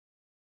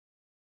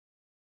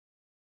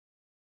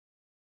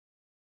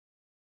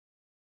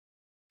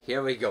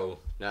Here we go.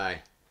 Now,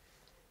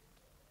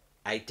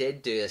 I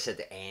did do this at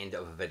the end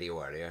of a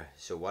video earlier.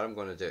 So what I'm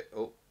going to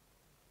do,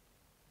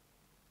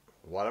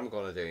 what I'm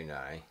going to do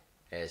now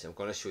is I'm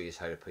going to show you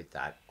how to put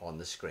that on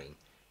the screen.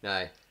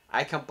 Now,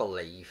 I can't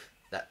believe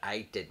that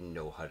I didn't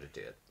know how to do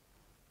it.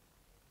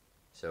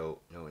 So,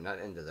 no, not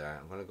into there.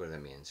 I'm going to go to the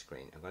main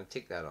screen. I'm going to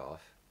take that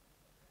off.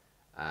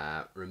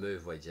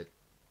 Remove widget.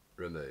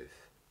 Remove.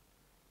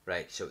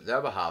 Right, so there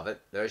we have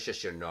it. There's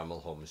just your normal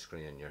home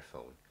screen on your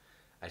phone.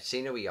 I'd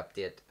seen a wee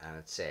update and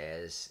it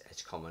says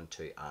it's coming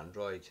to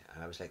Android,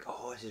 and I was like,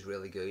 oh, this is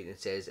really good. And it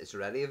says it's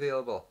already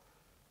available,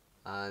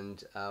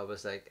 and I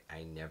was like,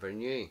 I never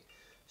knew.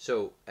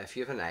 So if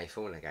you have an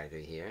iPhone like I do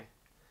here,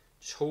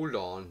 just hold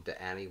on to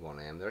any one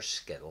of them. There's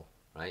Skittle,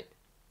 right?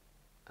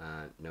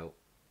 No,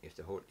 you have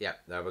to hold, yeah,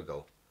 there we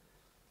go.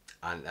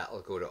 And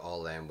that'll go to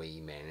all them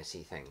wee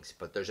menacey things.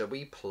 But there's a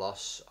wee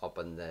plus up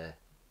in the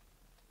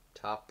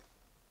top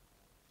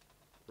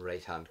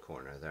right hand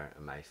corner there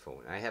on my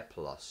phone. I have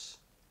plus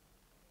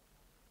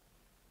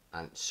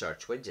and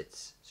search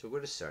widgets. So go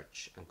to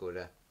search and go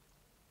to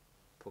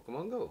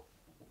Pokemon Go,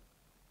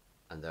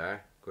 and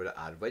there go to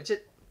add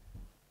widget,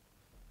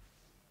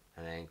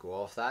 and then go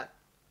off that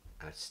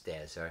and it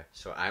stays there.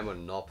 So I'm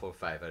on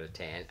 0.5 out of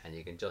 10 and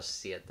you can just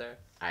see it there.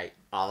 I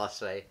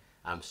honestly,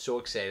 I'm so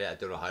excited. I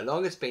don't know how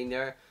long it's been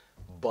there,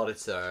 but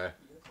it's there.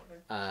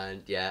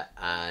 And yeah,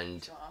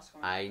 and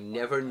I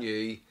never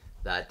knew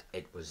that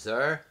it was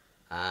there,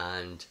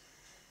 and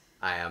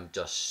I am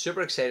just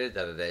super excited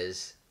that it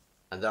is.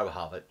 And there we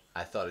have it.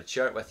 I thought I'd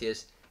share it with you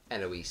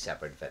in a wee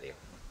separate video.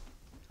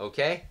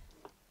 Okay?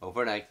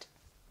 Over and out.